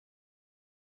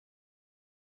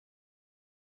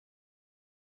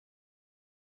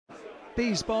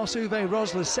Bees boss Uwe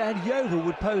Rosler said Yeovil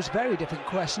would pose very different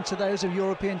questions to those of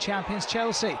European champions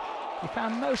Chelsea. He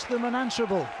found most of them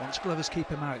unanswerable once Glovers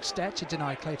keeper Marek Stech had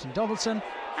denied Clayton Donaldson,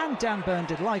 and Dan Burn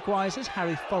did likewise as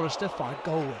Harry Forrester fired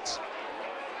goalwards.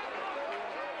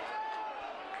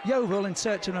 Yeovil, in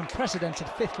search of an unprecedented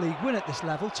fifth league win at this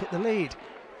level, took the lead.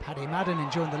 Paddy Madden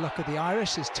enjoying the luck of the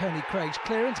Irish as Tony Craig's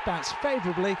clearance bounced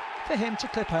favourably for him to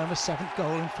clip home a 7th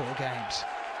goal in 4 games.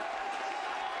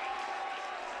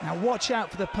 Now watch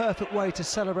out for the perfect way to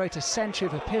celebrate a century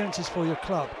of appearances for your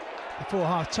club. Before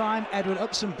half-time, Ed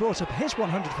Upson brought up his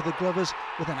 100 for the Glovers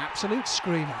with an absolute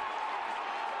screamer.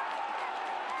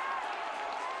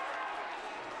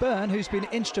 Byrne, who's been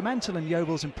instrumental in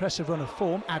Yeovil's impressive run of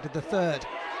form, added the 3rd.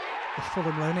 The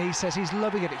Fulham loanee says he's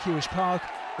loving it at Hewish Park,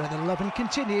 where the loving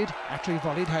continued after he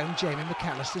volleyed home Jamie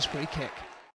McAllister's free kick.